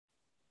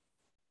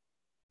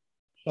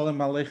Shalom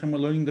Aleichem. We're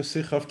learning the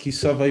Sikh of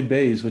Kisavai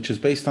Beis, which is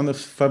based on the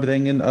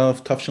Farbrengen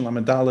of Tafshel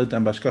Amidalid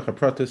and Bashkacha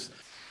Pratis.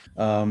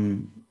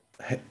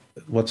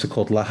 What's it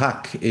called?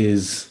 Lahak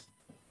is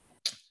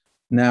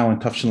now in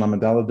Tafshel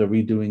Amidalid. They're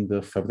redoing the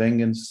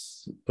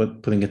Farbrengens,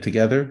 but putting it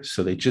together.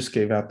 So they just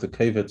gave out the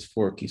kavets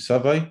for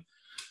Kisavai.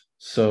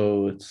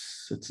 So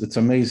it's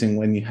amazing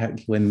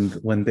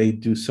when they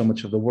do so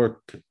much of the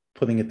work,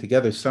 putting it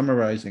together,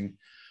 summarizing.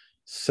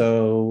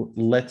 So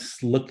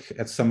let's look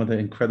at some of the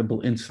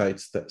incredible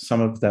insights that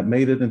some of that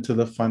made it into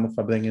the final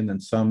Farbrengen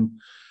and some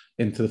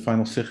into the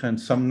final Sikha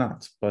and some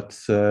not, but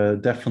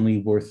definitely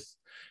worth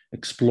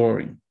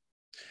exploring.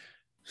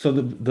 So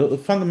the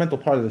fundamental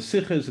part of the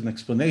Sikha is an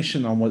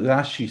explanation on what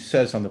Rashi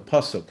says on the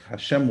Pasuk.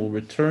 Hashem will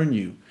return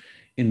you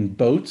in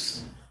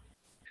boats.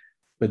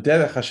 But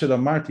Derech Hashem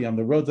Amarti, on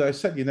the road that I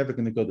said, you're never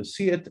going to go to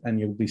see it, and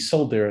you'll be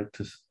sold there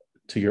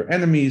to your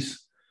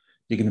enemies.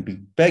 You're going to be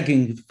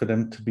begging for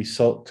them to be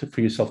sold,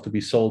 for yourself to be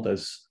sold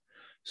as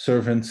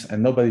servants,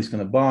 and nobody's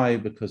going to buy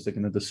because they're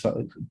going to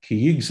decide. They're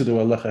going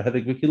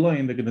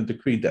to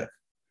decree death.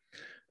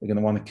 They're going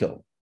to want to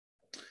kill.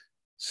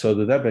 So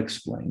the Rebbe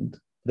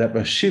explained that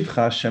Bashivcha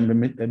Hashem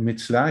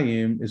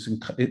Mitzrayim is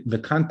the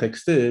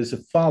context is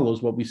it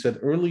follows what we said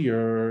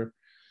earlier,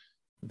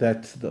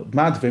 that the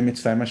Madve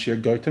Mitzrayim Asher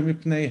Goyta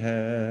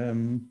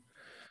Mipneihem,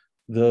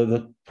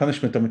 the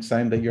punishment of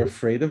Mitzrayim, that you're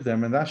afraid of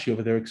them, and Rashi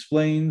over there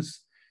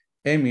explains.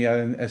 And we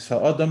only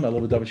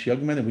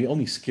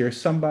scare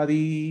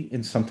somebody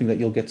in something that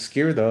you'll get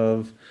scared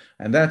of.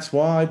 And that's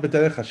why on the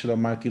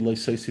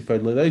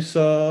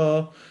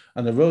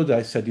road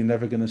I said you're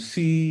never going to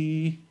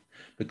see,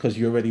 because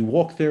you already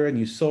walked there and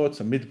you saw it's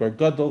a midbar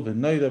gadol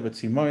v'noida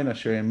v'tzimoyin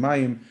asher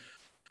emayim,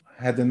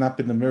 had there not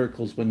been the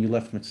miracles when you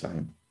left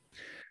Mitzrayim.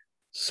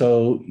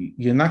 So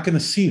you're not going to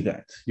see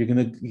that.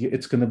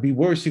 It's going to be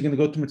worse. You're going to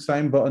go to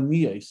Mitzrayim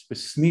ba'aniyos,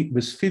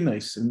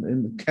 b'sfinos,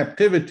 in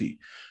captivity.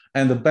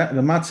 And the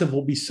matzav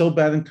will be so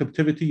bad in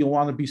captivity, you'll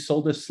want to be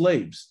sold as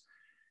slaves,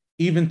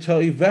 even to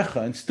Ivecha,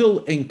 and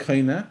still in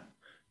Kaina,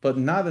 but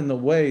not in the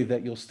way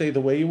that you'll stay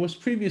the way it was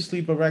previously,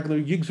 but regular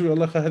Yigzru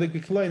Alecha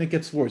Hedek, and it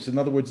gets worse. In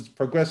other words, it's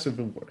progressive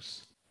and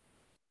worse.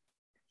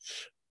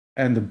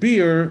 And the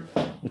beer,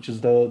 which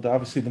is the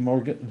obviously the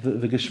more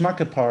the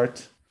Geshmaka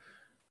part,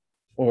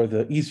 or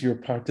the easier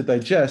part to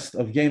digest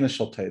of Yena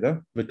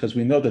Shalteda, because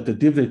we know that the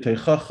Divrei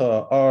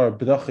Teichacha are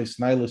B'rachis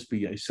Nailas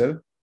B'Yeser.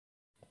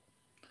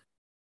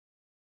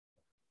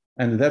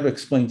 And the Rebbe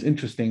explains,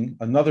 interesting,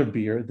 another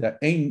beer that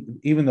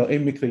even though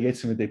ein mikra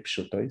yetzim v'dei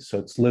pshutai, so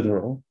it's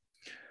literal,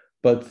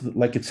 but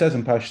like it says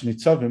in Parashat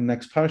Nitzavim,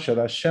 next Parashat,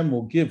 Hashem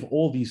will give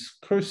all these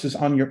curses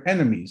on your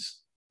enemies.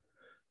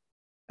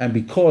 And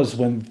because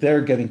when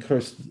they're getting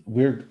cursed,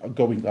 we're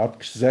going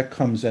up, Zek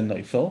comes and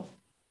Neifel,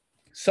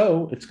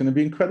 so it's going to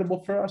be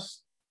incredible for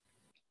us.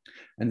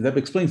 And the Rebbe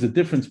explains the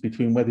difference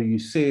between whether you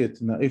say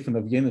it in the Eifan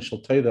of Yena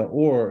Shel Torah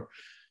or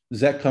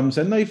Zek comes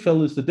and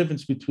Neifel is the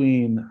difference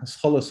between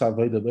Hascholas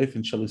Aveda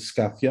Eifan Shel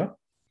Iskafia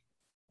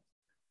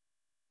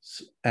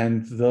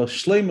and the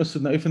Shleimus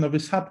in the Eifan of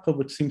Ishapcha,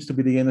 which seems to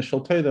be the Yena Shel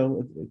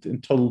Torah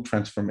in total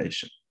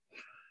transformation.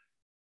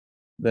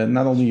 That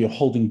not only you're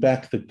holding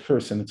back the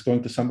curse and it's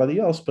going to somebody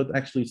else, but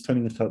actually it's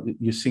turning into,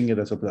 you're seeing it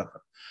as a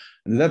bracha.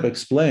 And the Rebbe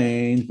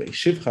explained that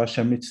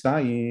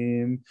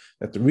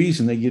the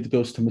reason that Yid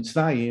goes to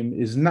Mitzrayim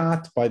is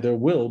not by their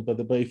will, but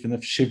the Eifan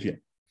of Shivya.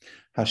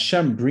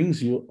 Hashem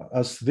brings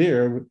us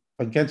there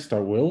against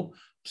our will,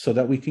 so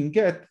that we can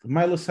get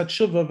Mailas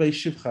Hatshuva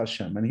ve'Shivcha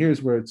Hashem. And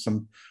here's where it's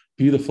some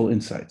beautiful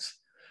insights,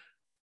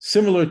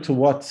 similar to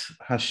what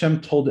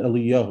Hashem told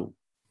Eliyahu,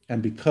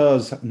 and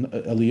because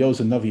Eliyahu's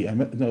a Navi,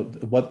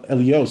 what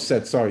Eliyahu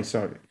said. Sorry,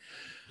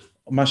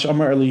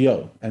 Mashamar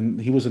Eliyahu, and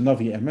he was a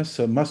Navi Emes,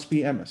 so it must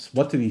be Emes.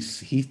 What did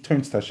he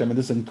turns to Hashem, and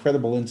this is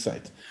incredible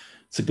insight.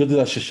 It's a good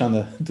Rosh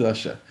Hashanah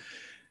drasha.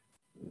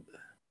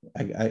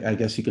 I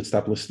guess you could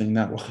stop listening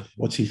now.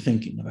 What's he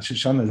thinking?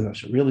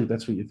 Really,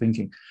 that's what you're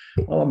thinking?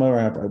 Well, I'm a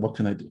rabbi. What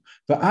can I do?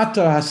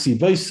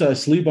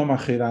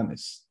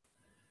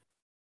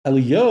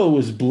 Eliyahu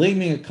is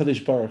blaming a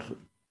Kadosh Baruch Hu.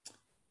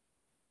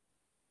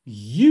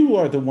 You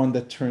are the one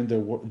that turned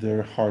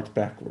their heart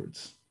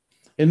backwards.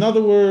 In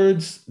other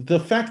words, the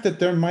fact that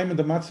their Maimon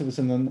the Matzav is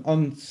in an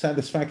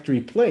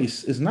unsatisfactory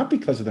place is not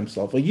because of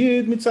themselves. A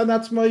Yid mitzvah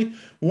atzmai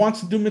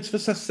wants to do mitzvah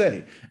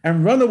saseh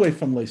and run away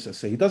from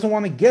leisaseh. He doesn't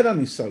want to get on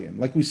nisayon,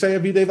 like we say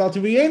every day.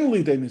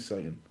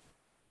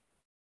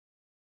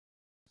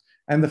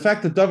 And the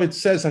fact that David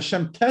says,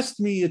 Hashem,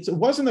 test me, it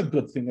wasn't a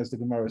good thing, as the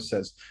Gemara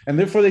says. And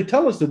therefore they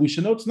tell us that we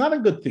should know it's not a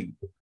good thing.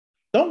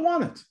 Don't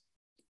want it.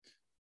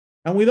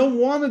 And we don't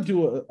want to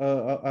do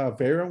a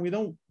Avera, and we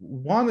don't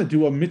want to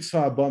do a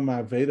mitzvah abba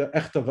ma'aveda,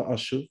 echta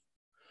v'ashuv.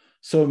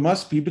 So it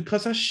must be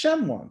because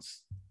Hashem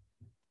wants.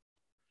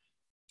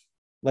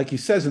 Like he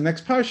says in the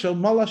next parasha,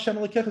 Hashem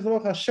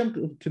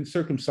can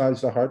circumcise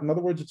the heart. In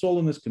other words, it's all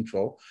in his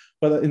control.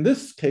 But in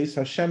this case,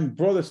 Hashem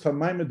brought us to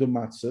Maimed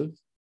Matzav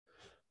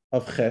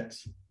of Chet,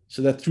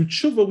 so that through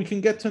tshuva we can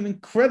get to an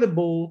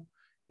incredible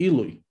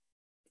ilui.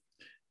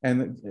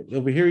 And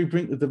over here,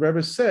 the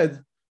Rebbe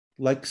said,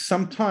 like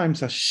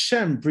sometimes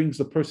Hashem brings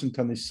the person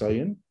to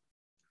Nisayan,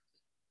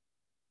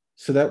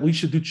 so that we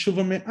should do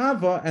tshuva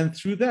me'ava, and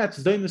through that,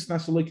 Zaynis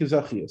Nasalek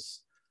Zachias,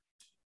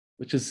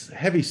 which is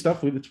heavy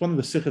stuff. It's one of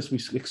the sikhs we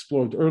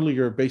explored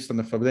earlier based on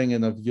the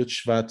Fabrengen of Yud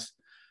Shvat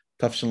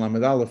Tafshin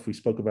Lamed Aleph. We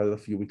spoke about it a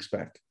few weeks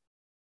back.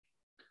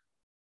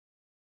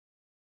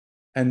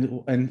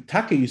 And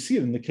Taka, you see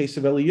it in the case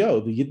of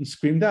Eliyahu. The Yidden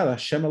screamed out,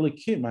 Hashem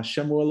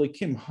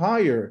Elikim,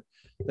 higher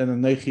than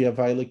Anochi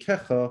Avai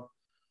Lekecha,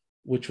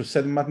 which was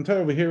said in Matan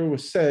Torah. Over here it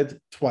was said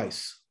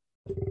twice.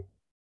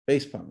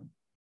 Base pun.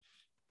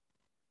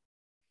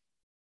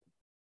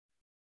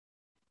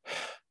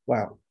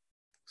 Wow.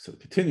 So it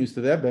continues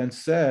to the Rebbe and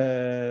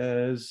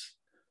says,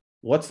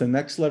 what's the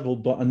next level?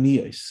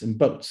 Ba'aniyas, in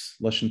boats,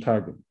 Lashon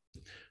Targum,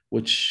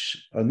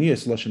 which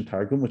Aniyas Lashon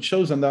Targum, which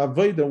shows on the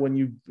Avodah when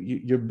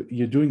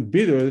you're doing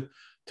bitter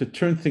to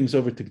turn things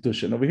over to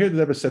Kedusha. And over here the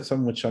Rebbe said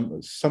something which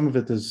some of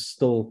it is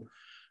still,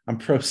 I'm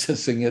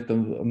processing it,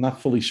 and I'm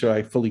not fully sure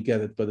I fully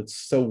get it, but it's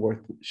so worth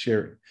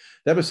sharing.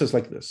 The Rebbe says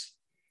like this: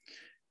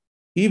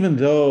 even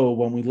though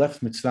when we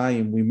left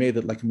Mitzrayim, we made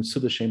it like a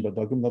Mitzuda Shem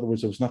Badagim. In other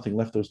words, there was nothing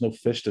left, there was no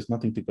fish, there's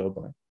nothing to go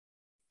by.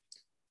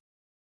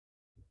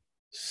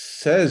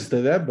 Says the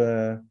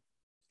Rebbe,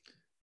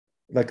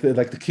 like the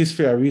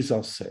Kisvei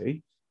Arizal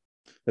say,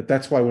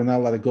 that's why we're not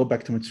allowed to go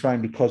back to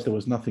Mitzrayim, because there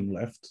was nothing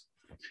left.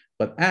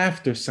 But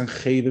after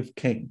Sancheriv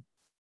came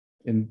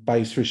in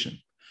Bayis Rishon,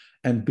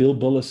 and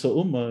Bilbola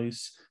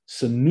Sa'umais,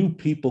 so new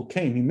people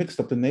came. He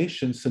mixed up the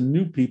nations, so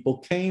new people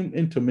came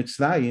into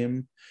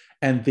Mitzrayim,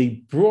 and they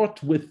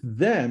brought with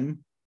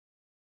them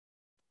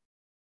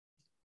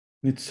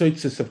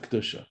Nitzotzes of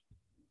Kedusha.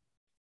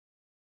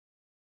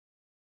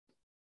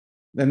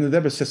 And the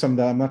Rebbe says something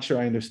that I'm not sure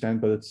I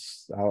understand, but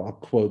I'll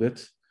quote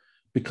it.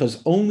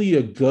 Because only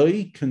a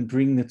goy can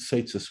bring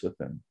Nitzotzes with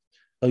them.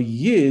 A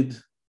Yid,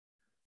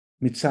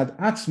 Mitzad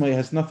Atzmai,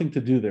 has nothing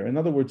to do there. In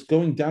other words,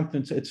 going down to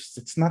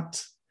it's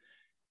not,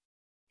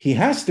 he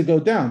has to go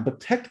down, but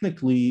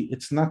technically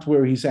it's not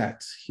where he's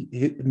at.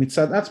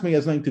 Mitzad Atzmai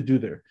has nothing to do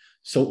there.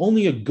 So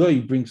only a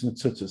goy brings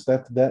Nitzotzes.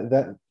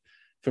 That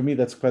for me,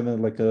 that's kind of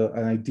like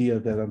an idea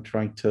that I'm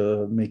trying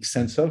to make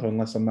sense of,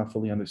 unless I'm not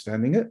fully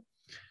understanding it.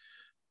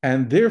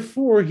 And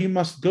therefore, he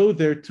must go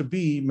there to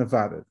be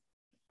mevared.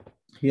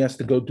 He has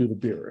to go do the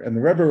beer. And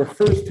the Rebbe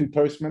refers to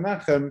Toras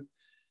Menachem,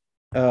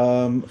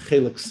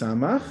 Chelik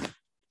Samach,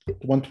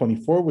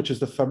 124, which is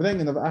the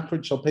Fabrengen of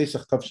Achrid Shal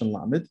Pesach Tavshin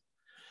Lamed.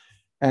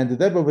 And the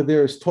Rebbe over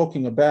there is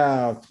talking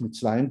about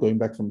Mitzrayim, going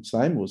back from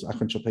Mitzrayim, it was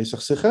Achrid Shal Pesach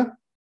Sicha.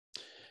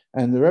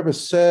 And the Rebbe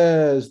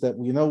says that,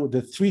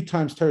 the 3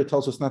 times Torah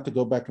tells us not to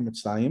go back to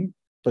Mitzrayim,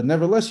 but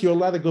nevertheless, you're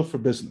allowed to go for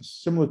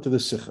business, similar to the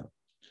Sicha.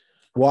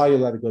 Why are you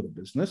allowed to go to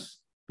business?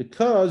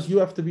 Because you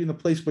have to be in a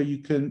place where you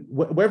can,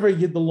 wherever a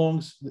Yid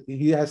belongs,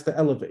 he has to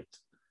elevate.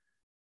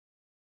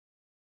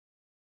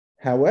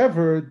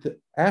 However,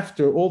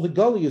 after all the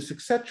Galius,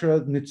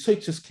 etc.,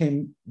 Nitzotzes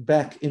came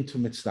back into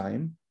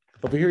Mitzrayim.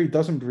 Over here, he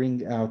doesn't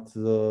bring out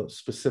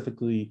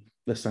specifically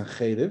the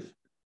Sancheriv.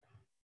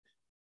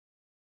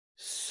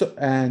 So,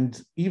 and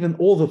even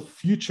all the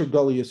future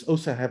Galius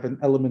also have an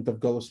element of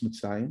Galus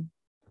Mitzrayim.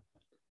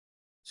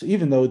 So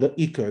even though the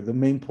Iker, the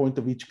main point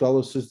of each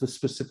Galus, is the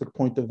specific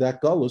point of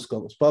that Galus,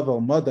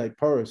 Bavel, Madai,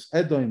 Paris,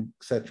 Edom,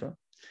 etc.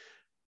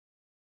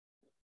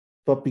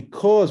 But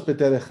because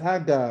B'derech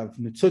Agav,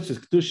 Nitzotzes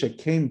Kedusha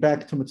came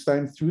back to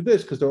Mitzrayim through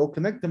this, because they're all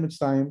connected to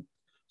Mitzrayim,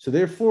 so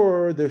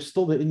therefore there's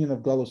still the union of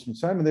Galus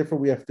Mitzrayim, and therefore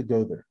we have to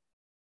go there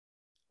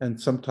and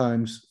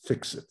sometimes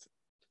fix it.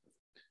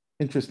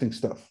 Interesting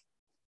stuff.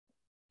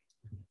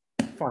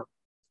 Fine.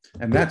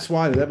 And that's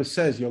why the Rebbe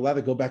says you're allowed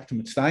to go back to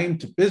Mitzrayim,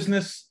 to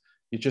business.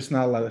 You're just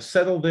not allowed to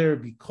settle there,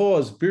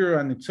 because Bira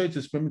and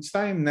Nitzotzes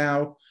B'Mitzrayim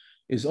now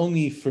is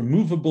only for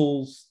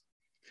movables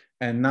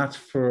and not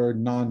for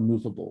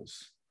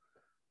non-movables.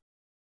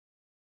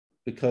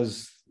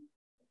 Because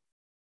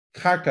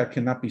Karka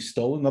cannot be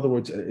stolen. In other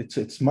words,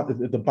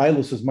 the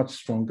Bailus is much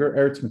stronger,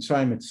 Eretz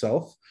Mitzrayim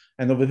itself,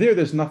 and over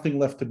there's nothing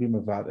left to be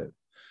mevaded.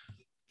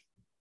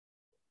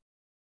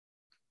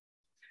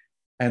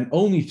 And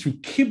only through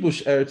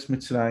Kibush Eretz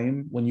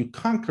Mitzrayim, when you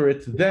conquer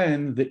it,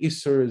 then the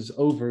Isser is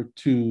over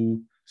to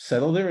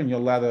settle there, and you're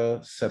allowed to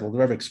settle. The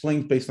Rebbe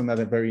explained based on that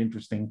a very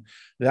interesting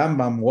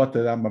Rambam, what the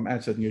Rambam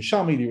answered in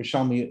Yerushalmi. The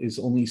Yerushalmi is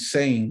only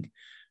saying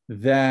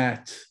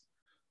that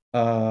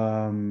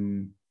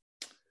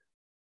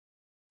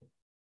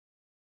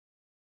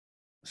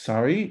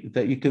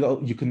that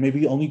you can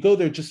maybe only go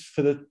there just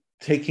for the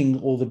taking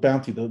all the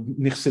bounty, the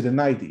nichsid and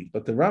naidi.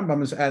 But the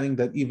Rambam is adding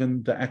that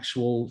even the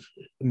actual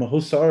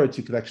mahusaaretz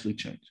you could actually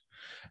change.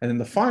 And then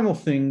the final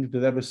thing the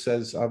Rebbe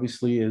says,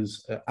 obviously,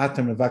 is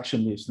atam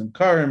avakshim li'isnim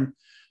karim,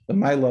 the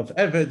ma'ila of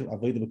eved,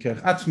 avodah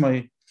b'kerech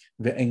atzmai,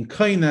 the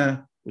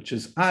enkaina, which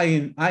is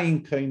ayin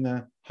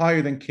kaina,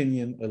 higher than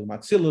kinyan, el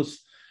matzilus,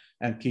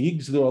 and ki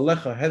yigzdu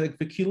alecha hedek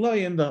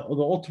v'kilayin, the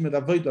ultimate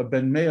avodah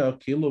ben mea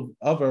kilu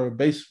of our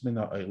base min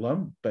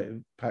ha'olam,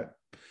 Pirkei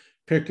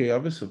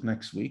Avos of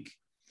next week.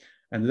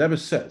 And the Rebbe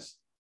says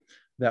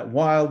that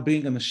while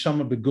being in the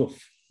Shama Beguf,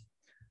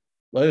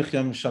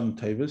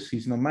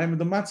 He's no maim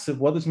the matziv.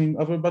 What does it mean?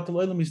 Over batal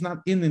olam, he's not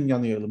in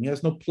Yoni olam. He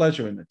has no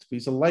pleasure in it.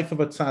 He's a life of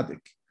a tzaddik.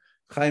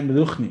 Chaim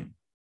ruchni,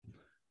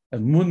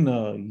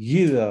 emunah,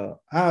 yira,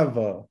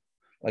 ava.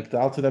 Like the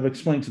Alter Rebbe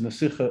explains in the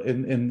Sikha,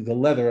 in the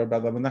letter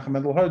about Rabbi Menachem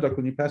Mendel Hardach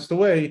when he passed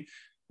away,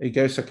 he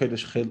gave letter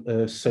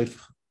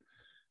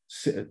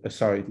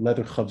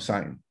Chav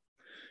Zayin.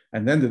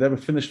 And then the Rebbe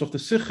finished off the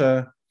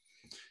Sikha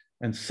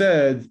and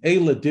said,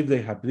 Eila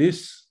divrei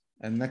habris,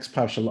 and next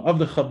parsha of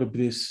the Chav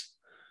bris,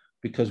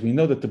 because we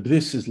know that the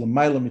bris is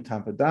l'mayla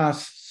mitam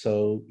vadas,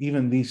 so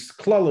even these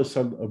klalos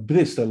are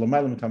bris, they're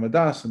l'mayla mitam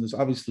vadas, and there's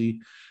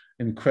obviously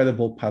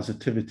incredible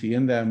positivity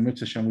in them.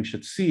 Mitzvah Shem, we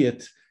should see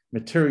it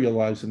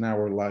materialize in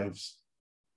our lives.